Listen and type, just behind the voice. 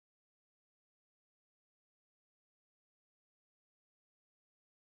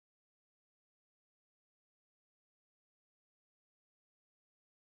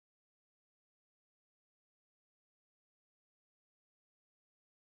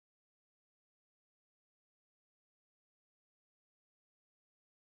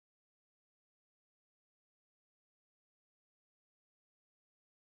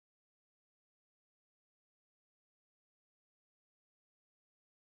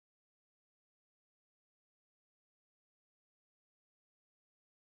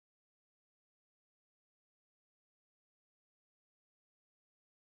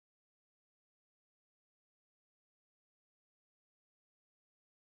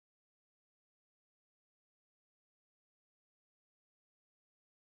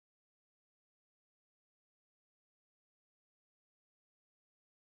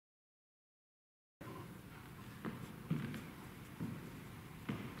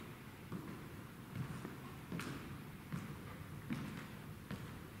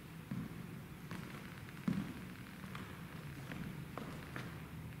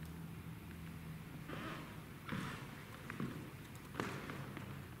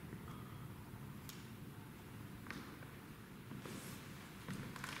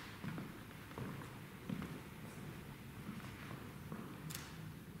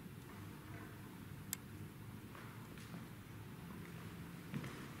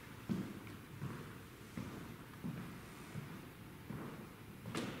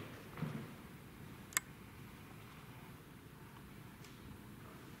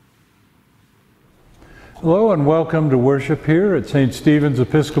Hello and welcome to worship here at St. Stephen's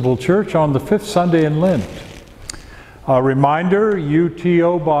Episcopal Church on the 5th Sunday in Lent. A reminder,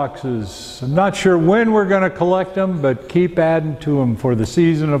 UTO boxes. I'm not sure when we're going to collect them, but keep adding to them for the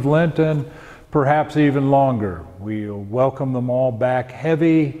season of Lent and perhaps even longer. We'll welcome them all back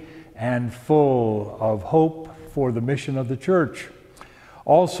heavy and full of hope for the mission of the church.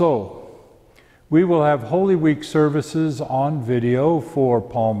 Also, we will have Holy Week services on video for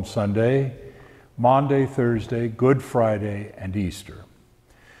Palm Sunday, Maundy, Thursday, Good Friday, and Easter.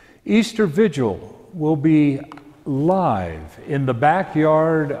 Easter Vigil will be live in the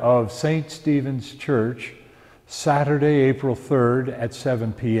backyard of St. Stephen's Church, Saturday, April 3rd at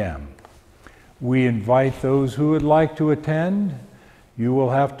 7 p.m. We invite those who would like to attend. You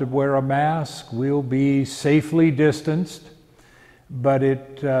will have to wear a mask. We'll be safely distanced, but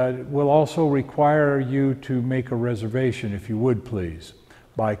it will also require you to make a reservation, if you would please,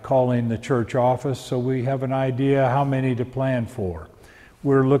 by calling the church office so we have an idea how many to plan for.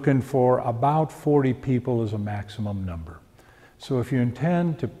 We're looking for about 40 people as a maximum number. So if you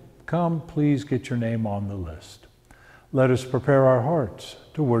intend to come, please get your name on the list. Let us prepare our hearts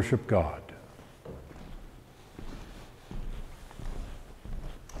to worship God.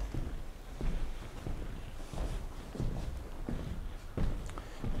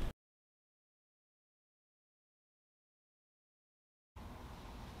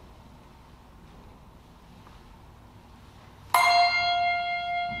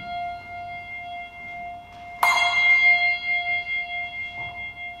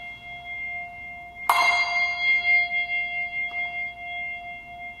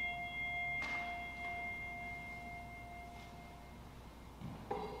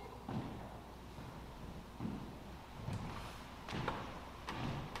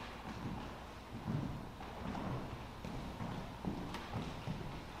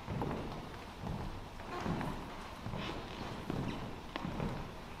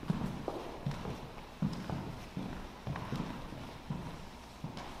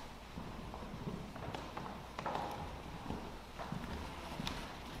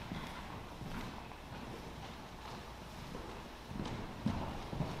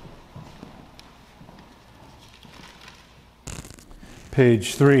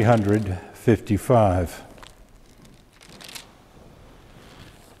 Page 355.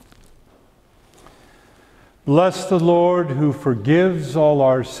 Bless the Lord who forgives all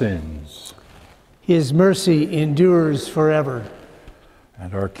our sins. His mercy endures forever.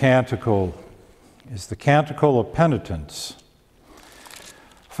 And our canticle is the Canticle of Penitence,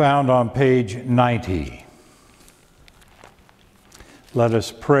 found on page 90. Let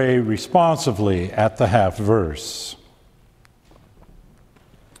us pray responsively at the half verse.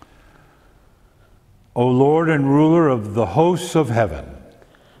 O Lord and ruler of the hosts of heaven,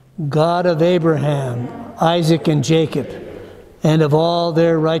 God of Abraham, Isaac, and Jacob, and of all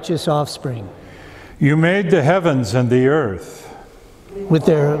their righteous offspring, you made the heavens and the earth with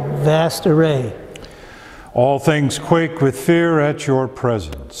their vast array. All things quake with fear at your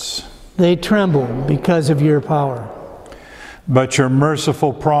presence. They tremble because of your power. But your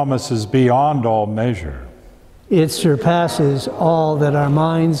merciful promise is beyond all measure. It surpasses all that our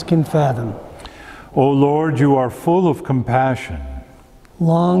minds can fathom. O Lord, you are full of compassion,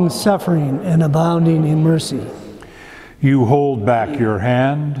 long-suffering and abounding in mercy. You hold back your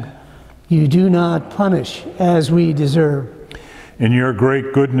hand. You do not punish as we deserve. In your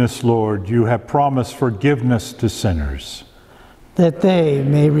great goodness, Lord, you have promised forgiveness to sinners, that they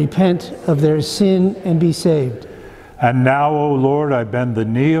may repent of their sin and be saved. And now, O Lord, I bend the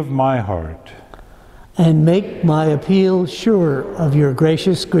knee of my heart and make my appeal sure of your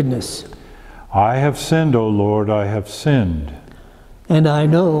gracious goodness. I have sinned, O Lord, I have sinned. And I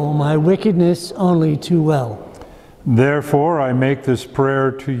know my wickedness only too well. Therefore I make this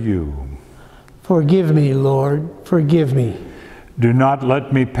prayer to you. Forgive me, Lord, forgive me. Do not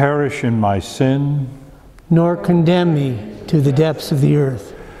let me perish in my sin, nor condemn me to the depths of the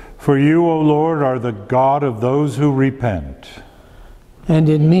earth. For you, O Lord, are the God of those who repent. And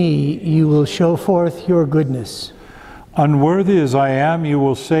in me you will show forth your goodness. Unworthy as I am, you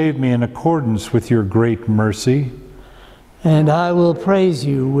will save me in accordance with your great mercy. And I will praise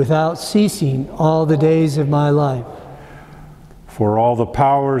you without ceasing all the days of my life. For all the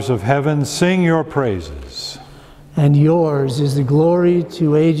powers of heaven sing your praises. And yours is the glory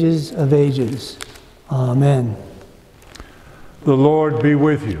to ages of ages. Amen. The Lord be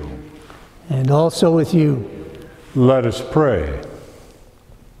with you. And also with you. Let us pray.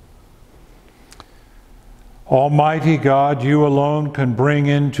 Almighty God, you alone can bring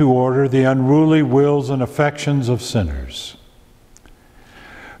into order the unruly wills and affections of sinners.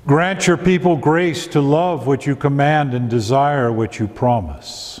 Grant your people grace to love what you command and desire what you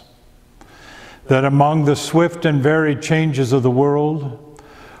promise. That among the swift and varied changes of the world,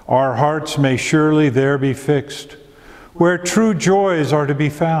 our hearts may surely there be fixed, where true joys are to be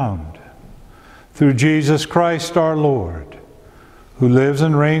found. Through Jesus Christ our Lord, who lives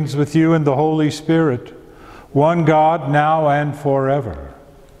and reigns with you in the Holy Spirit, one God, now and forever.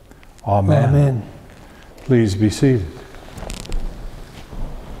 Amen. Amen. Please be seated.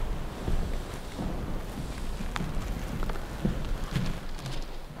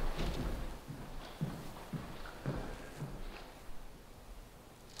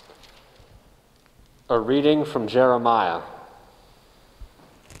 A reading from Jeremiah.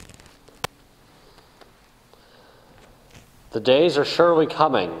 The days are surely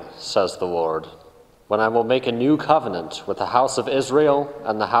coming, says the Lord, when I will make a new covenant with the house of Israel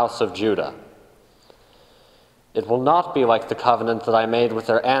and the house of Judah. It will not be like the covenant that I made with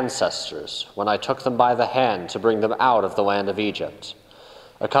their ancestors when I took them by the hand to bring them out of the land of Egypt,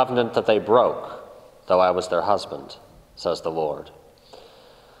 a covenant that they broke, though I was their husband, says the Lord.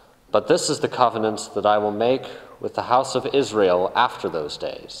 But this is the covenant that I will make with the house of Israel after those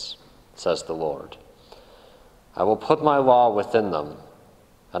days, says the Lord. I will put my law within them,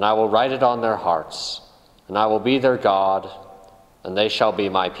 and I will write it on their hearts, and I will be their God, and they shall be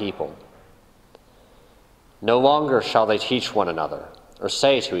my people. No longer shall they teach one another, or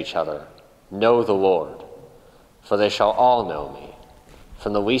say to each other, Know the Lord, for they shall all know me,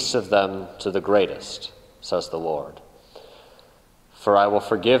 from the least of them to the greatest, says the Lord. For I will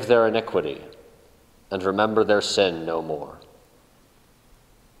forgive their iniquity, and remember their sin no more.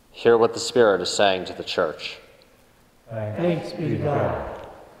 Hear what the Spirit is saying to the church. Thanks be to God.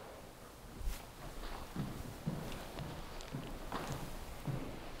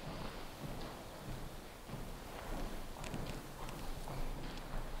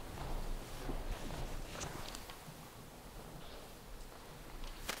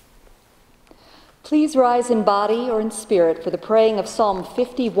 Please rise in body or in spirit for the praying of Psalm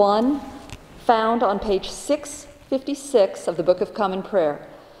 51, found on page 656 of the Book of Common Prayer.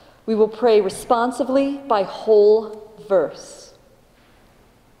 We will pray responsively by whole verse.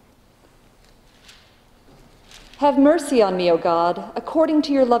 Have mercy on me, O God, according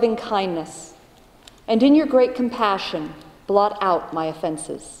to your loving kindness, and in your great compassion, blot out my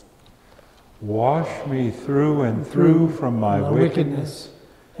offenses. Wash me through and through from my wickedness,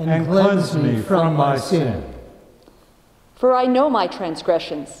 and cleanse me from my sin. For I know my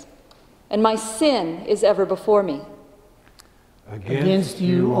transgressions, and my sin is ever before me. Against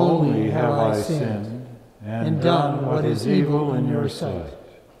you only have I sinned, and done what is evil in your sight.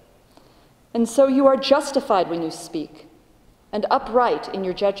 And so you are justified when you speak, and upright in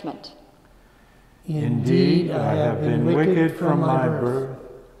your judgment. Indeed, I have been wicked from my birth,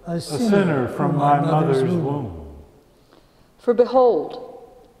 a sinner from my mother's womb. For behold,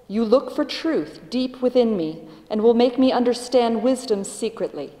 you look for truth deep within me, and will make me understand wisdom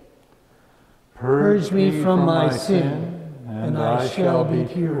secretly. Purge me from my sin, and I shall be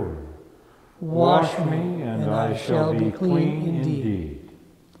pure. Wash me, and I shall be clean indeed.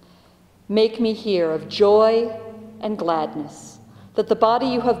 Make me hear of joy and gladness, that the body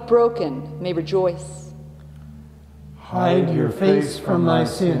you have broken may rejoice. Hide your face from my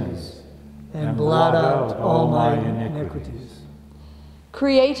sins, and blot out all my iniquities.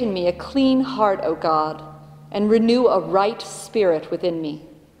 Create in me a clean heart, O God, and renew a right spirit within me.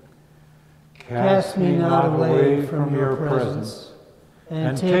 Cast me not away from your presence,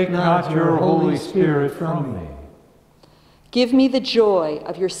 and take not your Holy Spirit from me. Give me the joy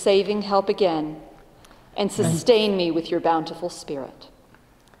of your saving help again, and sustain me with your bountiful Spirit.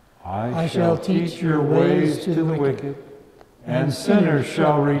 I shall teach your ways to the wicked, and sinners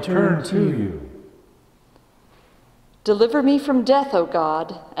shall return to you. Deliver me from death, O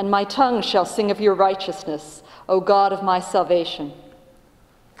God, and my tongue shall sing of your righteousness, O God of my salvation.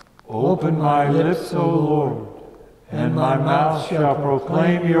 Open my lips, O Lord, and my mouth shall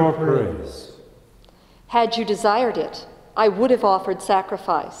proclaim your praise. Had you desired it, I would have offered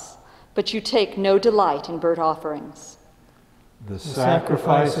sacrifice, but you take no delight in burnt offerings. The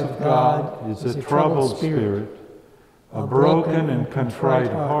sacrifice of God is a troubled spirit, a broken and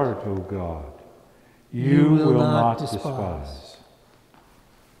contrite heart, O God. You will not despise.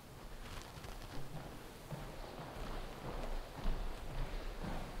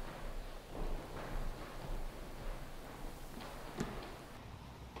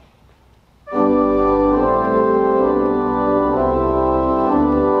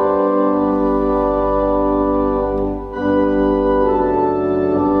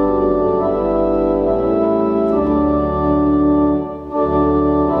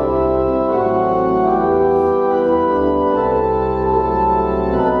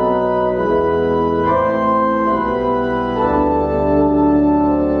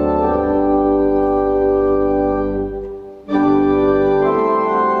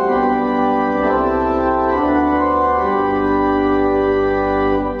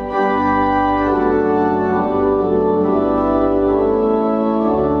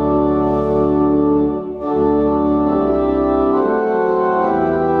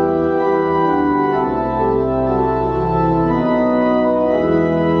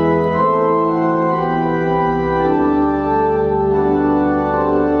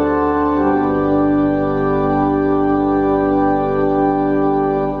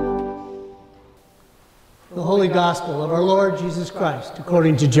 Lord Jesus Christ,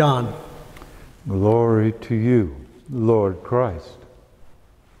 according to John. Glory to you, Lord Christ.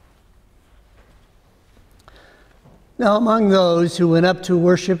 Now among those who went up to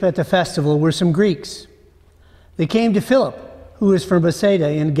worship at the festival were some Greeks. They came to Philip, who was from Bethsaida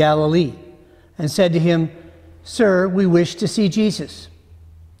in Galilee, and said to him, "Sir, we wish to see Jesus."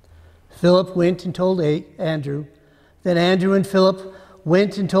 Philip went and told Andrew. Then Andrew and Philip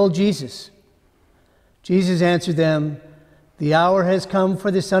went and told Jesus. Jesus answered them, "The hour has come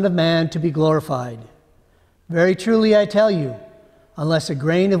for the Son of Man to be glorified. Very truly I tell you, unless a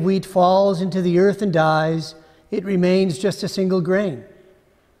grain of wheat falls into the earth and dies, it remains just a single grain.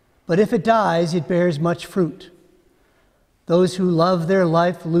 But if it dies, it bears much fruit. Those who love their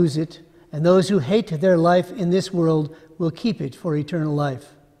life lose it, and those who hate their life in this world will keep it for eternal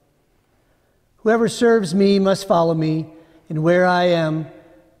life. Whoever serves me must follow me, and where I am,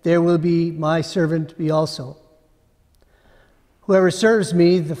 there will be my servant be also. Whoever serves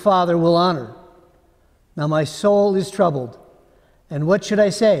me, the Father will honor. Now my soul is troubled, and what should I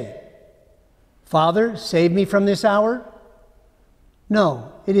say? Father, save me from this hour?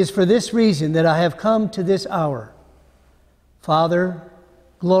 No, it is for this reason that I have come to this hour. Father,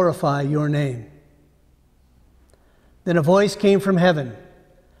 glorify your name." Then a voice came from heaven.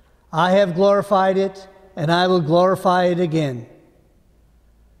 "I have glorified it, and I will glorify it again."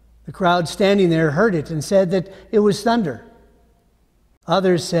 The crowd standing there heard it and said that it was thunder.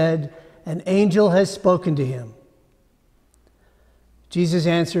 Others said, "An angel has spoken to him." Jesus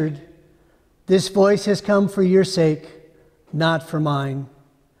answered, "This voice has come for your sake, not for mine.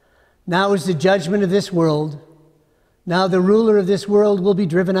 Now is the judgment of this world. Now the ruler of this world will be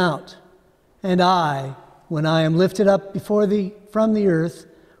driven out. And I, when I am lifted up from the earth,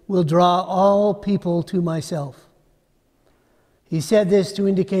 will draw all people to myself." He said this to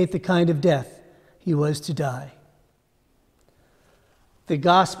indicate the kind of death he was to die. The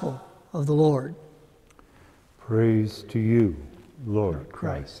Gospel of the Lord. Praise to you, Lord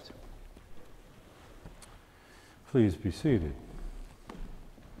Christ. Please be seated.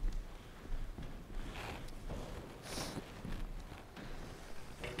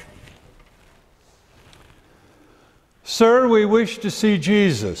 Sir, we wish to see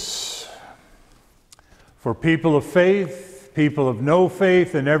Jesus. For people of faith, people of no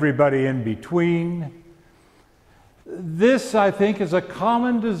faith, and everybody in between, this, I think, is a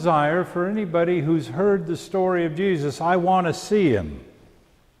common desire for anybody who's heard the story of Jesus. I want to see him.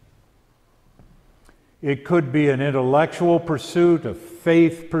 It could be an intellectual pursuit, a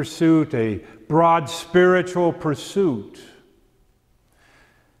faith pursuit, a broad spiritual pursuit.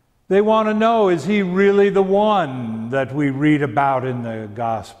 They want to know, is he really the one that we read about in the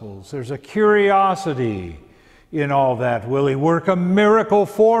Gospels? There's a curiosity in all that. Will he work a miracle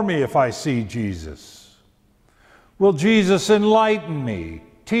for me if I see Jesus? Will Jesus enlighten me,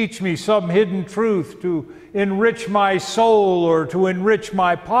 teach me some hidden truth to enrich my soul or to enrich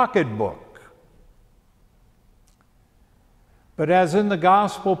my pocketbook? But as in the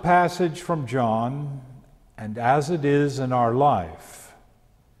Gospel passage from John, and as it is in our life,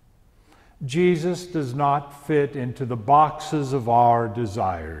 Jesus does not fit into the boxes of our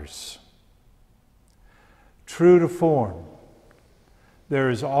desires. True to form, there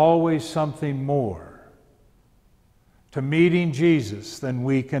is always something more to meeting Jesus than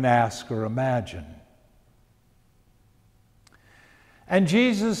we can ask or imagine. And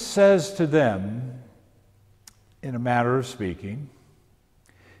Jesus says to them, in a manner of speaking,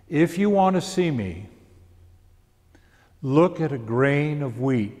 if you want to see me, look at a grain of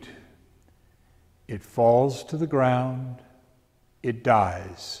wheat. It falls to the ground, it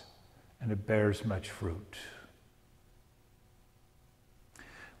dies, and it bears much fruit.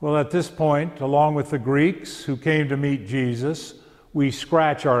 Well, at this point, along with the Greeks who came to meet Jesus, we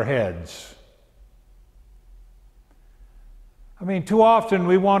scratch our heads. I mean, too often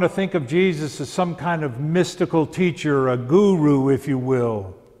we want to think of Jesus as some kind of mystical teacher, a guru, if you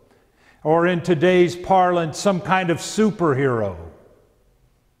will, or in today's parlance, some kind of superhero.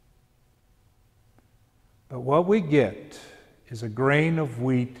 But what we get is a grain of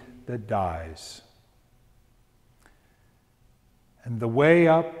wheat that dies. And the way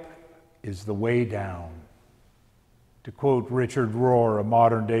up is the way down. To quote Richard Rohr, a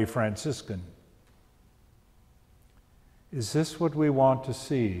modern-day Franciscan. Is this what we want to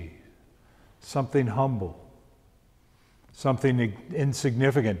see? Something humble, something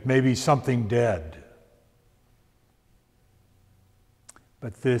insignificant, maybe something dead.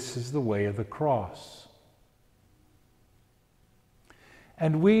 But this is the way of the cross.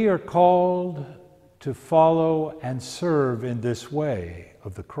 And we are called to follow and serve in this way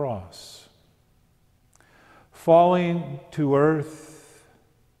of the cross. falling to earth,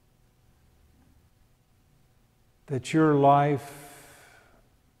 that your life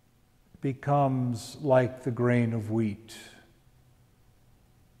becomes like the grain of wheat.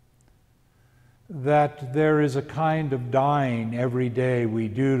 That there is a kind of dying every day we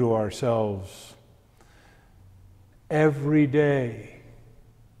do to ourselves. Every day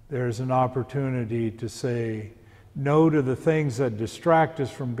there's an opportunity to say no to the things that distract us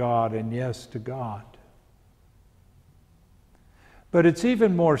from God and yes to God. But it's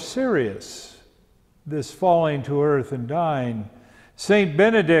even more serious, this falling to earth and dying. Saint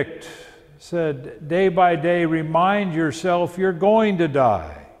Benedict said, day by day, remind yourself you're going to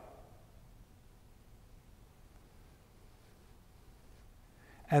die.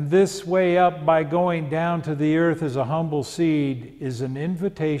 And this way up by going down to the earth as a humble seed is an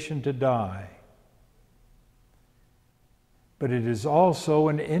invitation to die. But it is also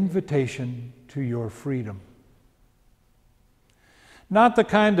an invitation to your freedom. Not the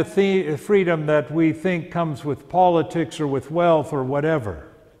kind of freedom that we think comes with politics or with wealth or whatever.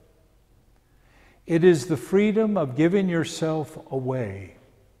 It is the freedom of giving yourself away.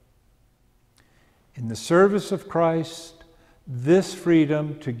 In the service of Christ, this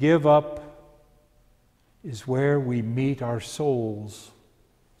freedom to give up is where we meet our souls.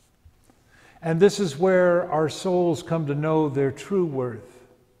 And this is where our souls come to know their true worth,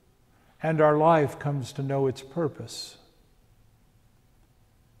 and our life comes to know its purpose.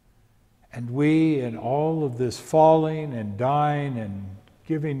 And we, in all of this falling and dying and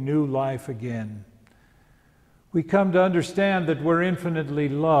giving new life again, we come to understand that we're infinitely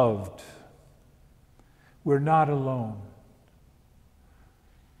loved. We're not alone.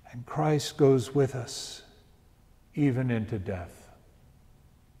 And Christ goes with us, even into death.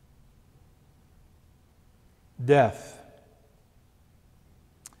 Death.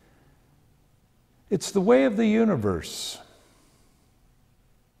 It's the way of the universe.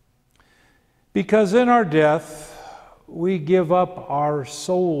 Because in our death, we give up our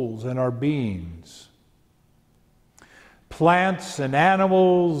souls and our beings. Plants and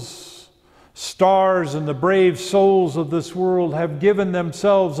animals, stars and the brave souls of this world have given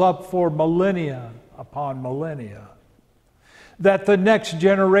themselves up for millennia upon millennia. That the next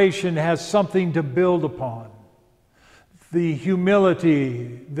generation has something to build upon. The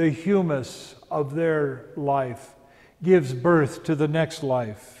humility, the humus of their life gives birth to the next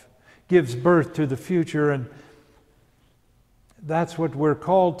life, gives birth to the future, and that's what we're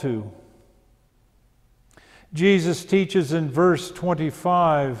called to. Jesus teaches in verse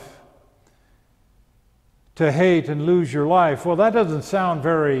 25 to hate and lose your life. Well, that doesn't sound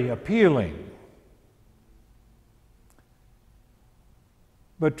very appealing.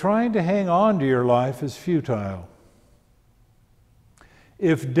 But trying to hang on to your life is futile.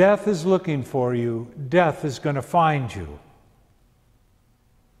 If death is looking for you, death is going to find you.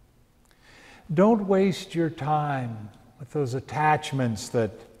 Don't waste your time with those attachments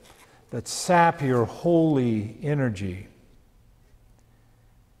that sap your holy energy.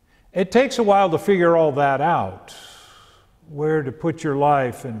 It takes a while to figure all that out, where to put your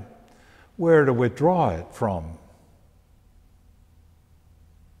life and where to withdraw it from.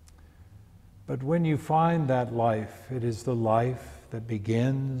 But when you find that life, it is the life that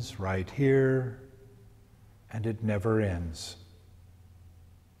begins right here and it never ends.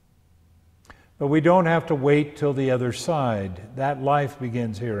 But we don't have to wait till the other side. That life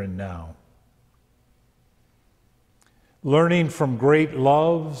begins here and now. Learning from great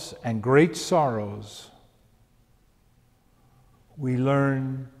loves and great sorrows, we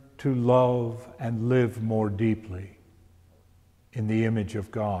learn to love and live more deeply in the image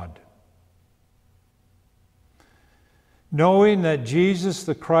of God. Knowing that Jesus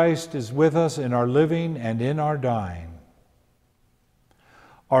the Christ is with us in our living and in our dying.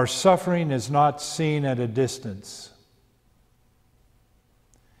 Our suffering is not seen at a distance.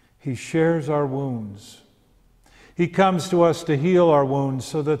 He shares our wounds. He comes to us to heal our wounds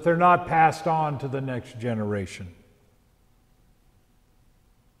so that they're not passed on to the next generation.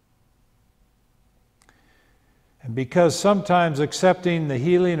 And because sometimes accepting the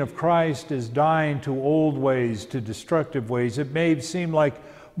healing of Christ is dying to old ways, to destructive ways, it may seem like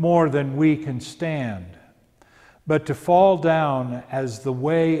more than we can stand. But to fall down as the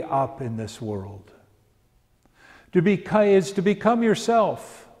way up in this world is to become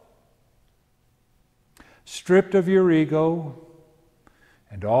yourself, stripped of your ego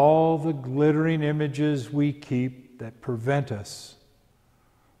and all the glittering images we keep that prevent us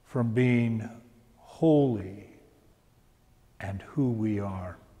from being holy and who we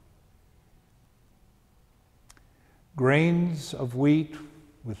are. Grains of wheat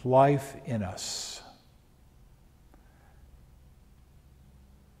with life in us.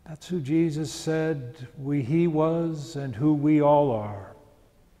 That's who Jesus said He was and who we all are.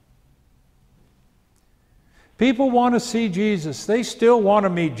 People want to see Jesus. They still want to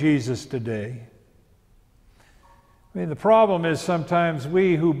meet Jesus today. I mean, the problem is sometimes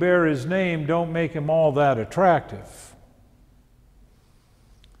we who bear His name don't make Him all that attractive.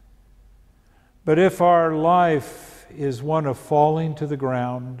 But if our life is one of falling to the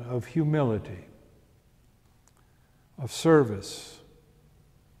ground, of humility, of service,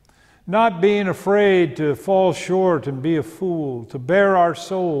 not being afraid to fall short and be a fool, to bare our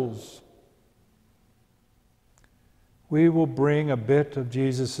souls, we will bring a bit of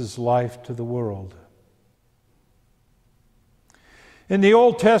Jesus' life to the world. In the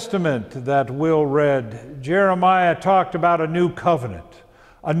Old Testament that Will read, Jeremiah talked about a new covenant,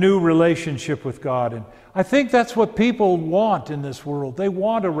 a new relationship with God. And I think that's what people want in this world. They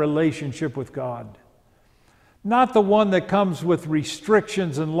want a relationship with God. Not the one that comes with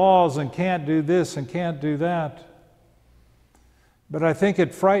restrictions and laws and can't do this and can't do that. But I think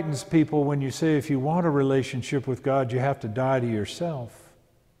it frightens people when you say if you want a relationship with God, you have to die to yourself.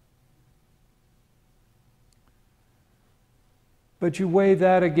 But you weigh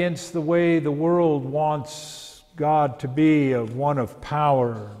that against the way the world wants God to be, of one of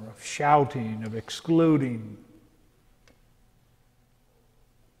power, of shouting, of excluding.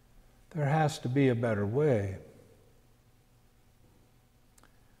 There has to be a better way.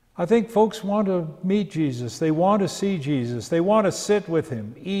 I think folks want to meet Jesus. They want to see Jesus. They want to sit with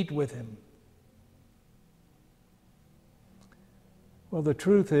Him, eat with Him. Well, the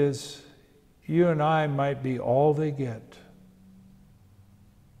truth is, you and I might be all they get.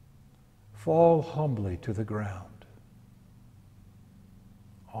 Fall humbly to the ground.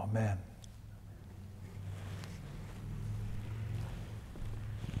 Amen.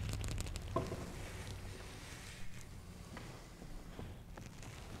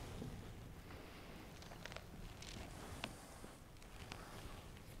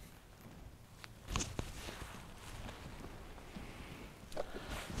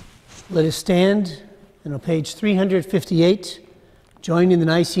 Let us stand, and on page 358, join in the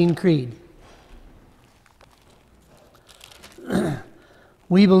Nicene Creed.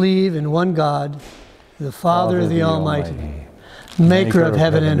 We believe in one God, the Father, the Almighty, maker of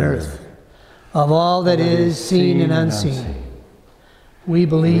heaven and earth, of all that is seen and unseen. We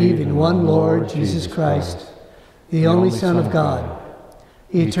believe in one Lord Jesus Christ, the only Son of God,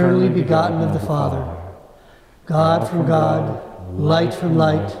 eternally begotten of the Father, God from God, light from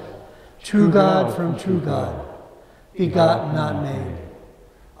light, true God from true God, begotten, not made,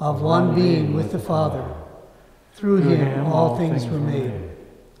 of one being with the Father. Through Him all things were made.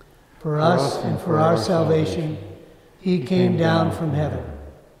 For us and for our salvation, He came down from heaven.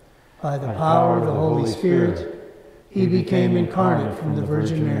 By the power of the Holy Spirit, He became incarnate from the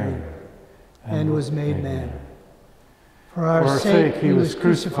Virgin Mary and was made man. For our sake He was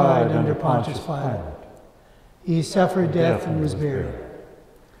crucified under Pontius Pilate. He suffered death and was buried.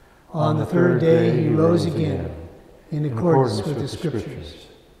 On the third day He rose again in accordance with the Scriptures.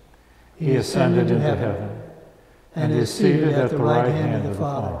 He ascended into heaven and is seated at the right hand of the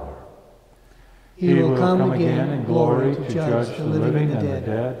Father. He will come again in glory to judge the living and the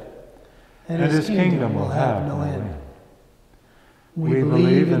dead, and His kingdom will have no end. We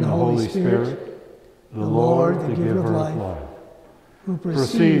believe in the Holy Spirit, the Lord, the giver of life, who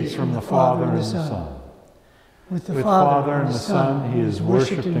proceeds from the Father and the Son. With the Father and the Son He is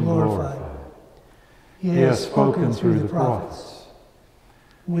worshipped and glorified. He has spoken through the prophets.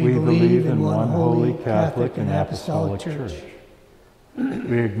 We believe in one holy, Catholic, and Apostolic Church.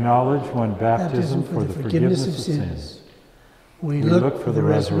 We acknowledge one baptism for the forgiveness of sins. We look for the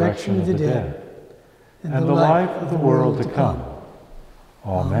resurrection of the dead and the life of the world to come.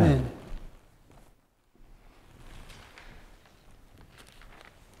 Amen.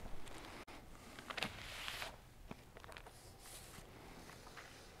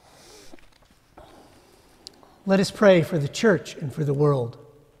 Let us pray for the Church and for the world.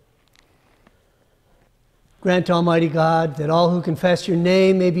 Grant, Almighty God, that all who confess your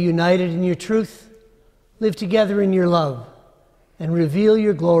name may be united in your truth, live together in your love, and reveal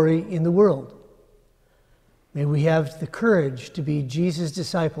your glory in the world. May we have the courage to be Jesus'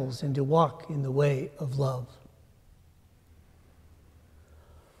 disciples and to walk in the way of love.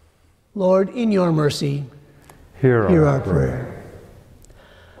 Lord, in your mercy, hear our prayer.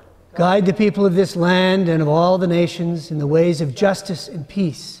 Guide the people of this land and of all the nations in the ways of justice and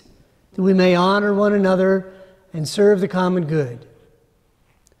peace, that we may honor one another and serve the common good.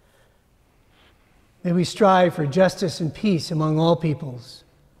 May we strive for justice and peace among all peoples,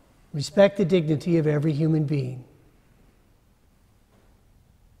 respect the dignity of every human being.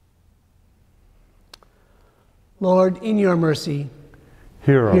 Lord, in your mercy,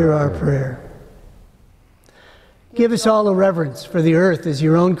 hear our prayer. Give us all a reverence for the earth as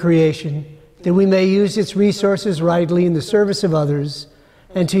your own creation, that we may use its resources rightly in the service of others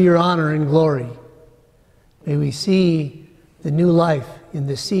and to your honor and glory. May we see the new life in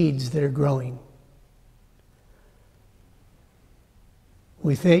the seeds that are growing.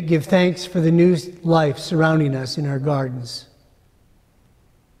 We give thanks for the new life surrounding us in our gardens.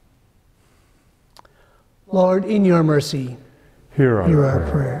 Lord, in your mercy, hear our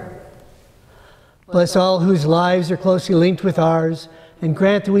prayer. Bless all whose lives are closely linked with ours, and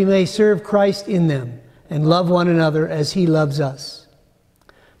grant that we may serve Christ in them and love one another as he loves us.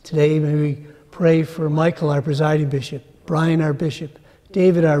 Today, may we pray for Michael, our presiding bishop, Brian, our bishop,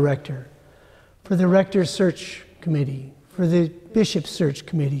 David, our rector, for the rector's search committee, for the bishop's search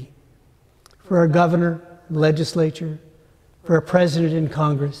committee, for our governor, legislature, for our president and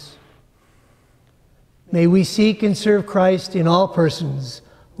Congress. May we seek and serve Christ in all persons,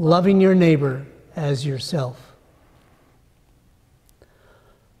 loving your neighbor as yourself.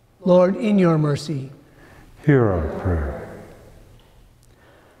 Lord, in your mercy, hear our prayer.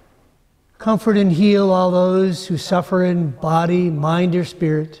 Comfort and heal all those who suffer in body, mind, or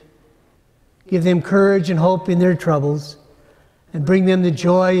spirit. Give them courage and hope in their troubles, and bring them the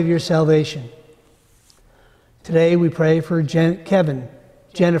joy of your salvation. Today we pray for Kevin,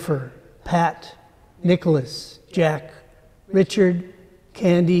 Jennifer, Pat, Nicholas, Jack, Richard,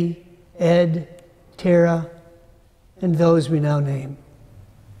 Candy, Ed, Tara, and those we now name.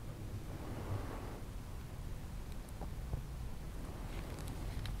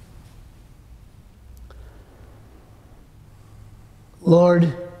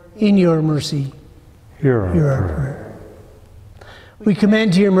 Lord, in your mercy, hear our prayer. We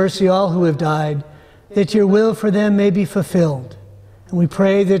commend to your mercy all who have died, that your will for them may be fulfilled. And we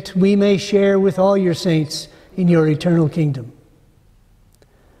pray that we may share with all your saints in your eternal kingdom.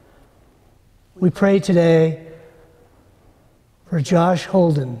 We pray today for Josh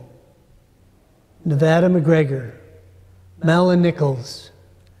Holden, Nevada McGregor, Malin Nichols,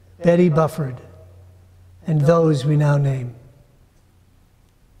 Betty Bufford, and those we now name.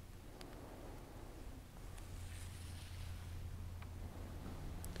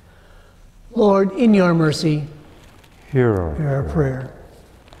 Lord, in your mercy, hear our prayer.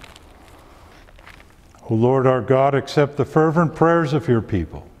 O Lord our God, accept the fervent prayers of your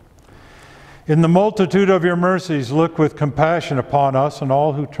people. In the multitude of your mercies, look with compassion upon us and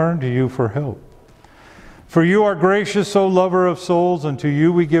all who turn to you for help. For you are gracious, O lover of souls, and to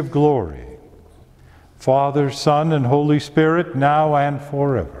you we give glory. Father, Son, and Holy Spirit, now and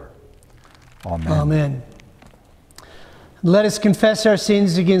forever. Amen. Amen. Let us confess our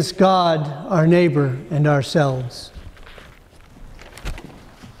sins against God, our neighbor, and ourselves.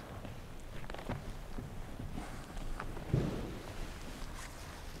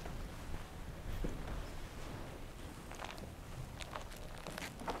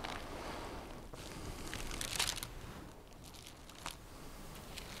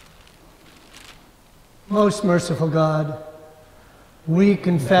 Most merciful God, we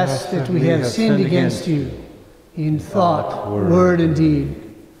confess that we have sinned against you in thought, word, and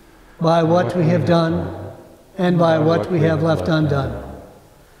deed, by what we have done and by what we have left undone.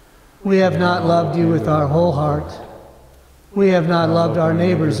 We have not loved you with our whole heart. We have not loved our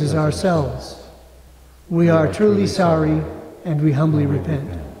neighbors as ourselves. We are truly sorry, and we humbly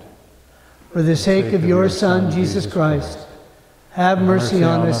repent. For the sake of your Son, Jesus Christ, have mercy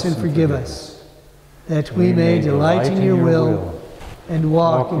on us and forgive us, that we may delight in your will and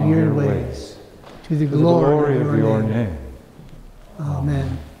walk in your ways, to the glory of your name.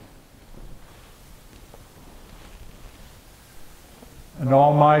 Amen. And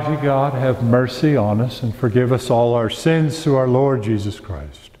Almighty God, have mercy on us and forgive us all our sins through our Lord Jesus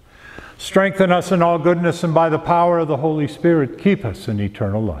Christ. Strengthen us in all goodness, and by the power of the Holy Spirit, keep us in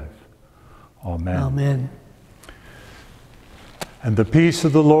eternal life. Amen. Amen. And the peace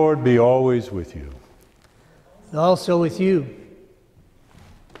of the Lord be always with you. And also with you.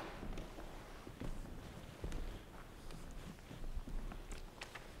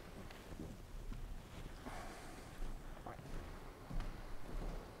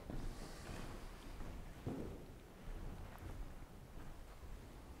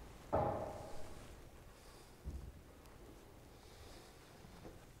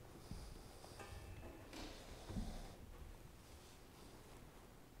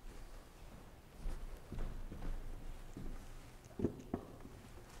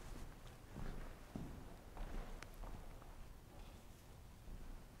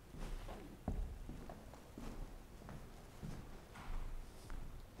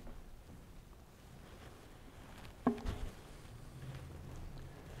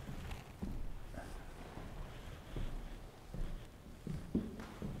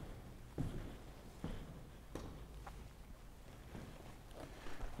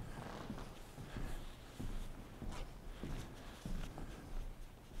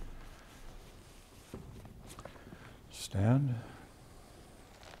 Stand.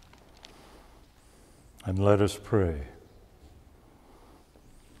 And let us pray.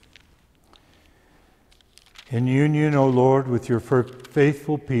 In union, O Lord, with your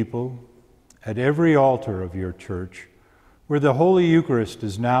faithful people, at every altar of your church, where the Holy Eucharist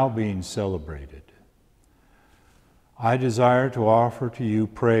is now being celebrated, I desire to offer to you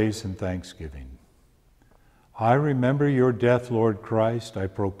praise and thanksgiving. I remember your death, Lord Christ. I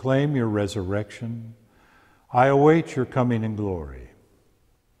proclaim your resurrection. I await your coming in glory.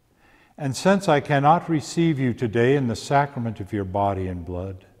 And since I cannot receive you today in the sacrament of your body and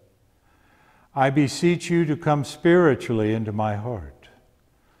blood, I beseech you to come spiritually into my heart.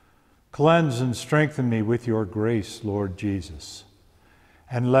 Cleanse and strengthen me with your grace, Lord Jesus,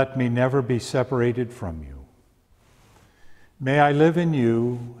 and let me never be separated from you. May I live in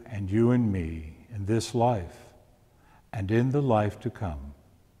you and you in me in this life and in the life to come.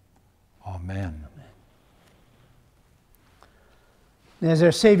 Amen. As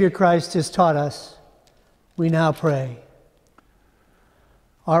our Savior Christ has taught us, we now pray.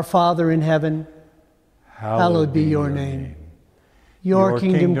 Our Father in heaven, hallowed be your name. Your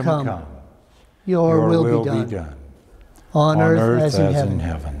kingdom come. Your will be done. On earth as in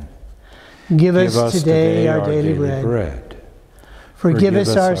heaven. Give us today our daily bread. Forgive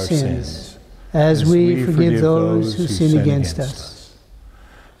us our sins, as we forgive those who sin against us.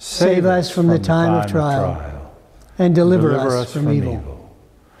 Save us from the time of trial, and deliver us from evil.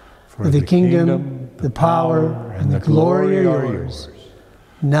 For the kingdom, the power, and the glory are yours,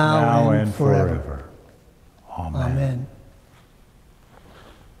 now and forever. Amen.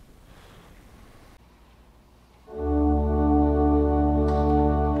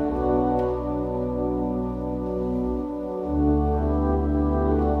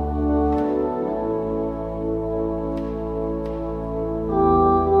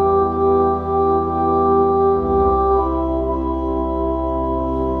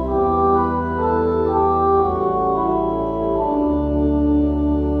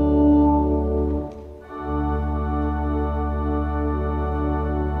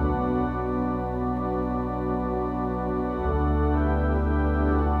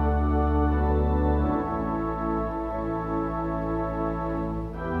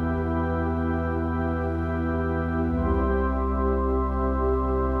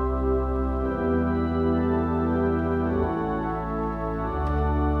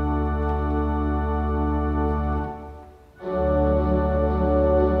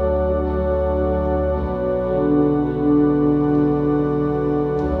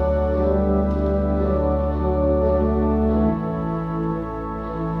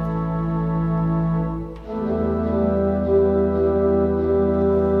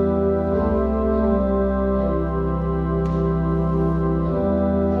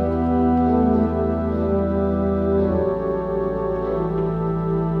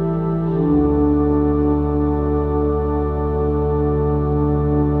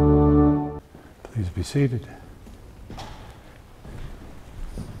 Be seated.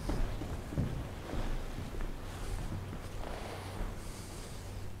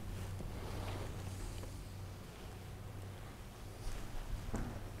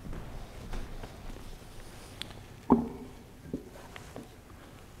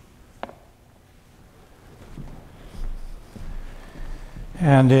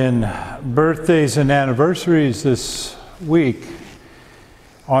 And in birthdays and anniversaries this week,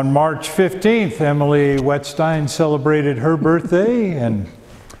 on March 15th, Emily Wetstein celebrated her birthday, and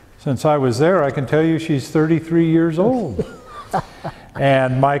since I was there, I can tell you she's 33 years old.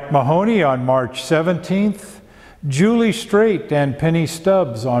 And Mike Mahoney on March 17th, Julie Strait and Penny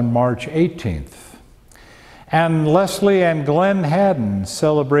Stubbs on March 18th. And Leslie and Glenn Haddon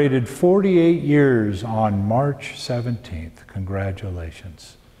celebrated 48 years on March 17th.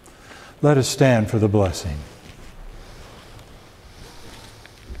 Congratulations. Let us stand for the blessing.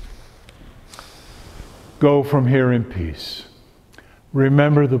 Go from here in peace.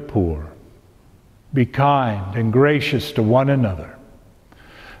 Remember the poor. Be kind and gracious to one another.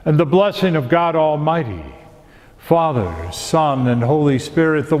 And the blessing of God Almighty, Father, Son, and Holy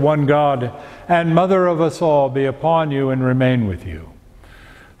Spirit, the one God and Mother of us all, be upon you and remain with you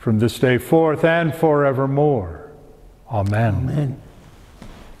from this day forth and forevermore. Amen. Amen.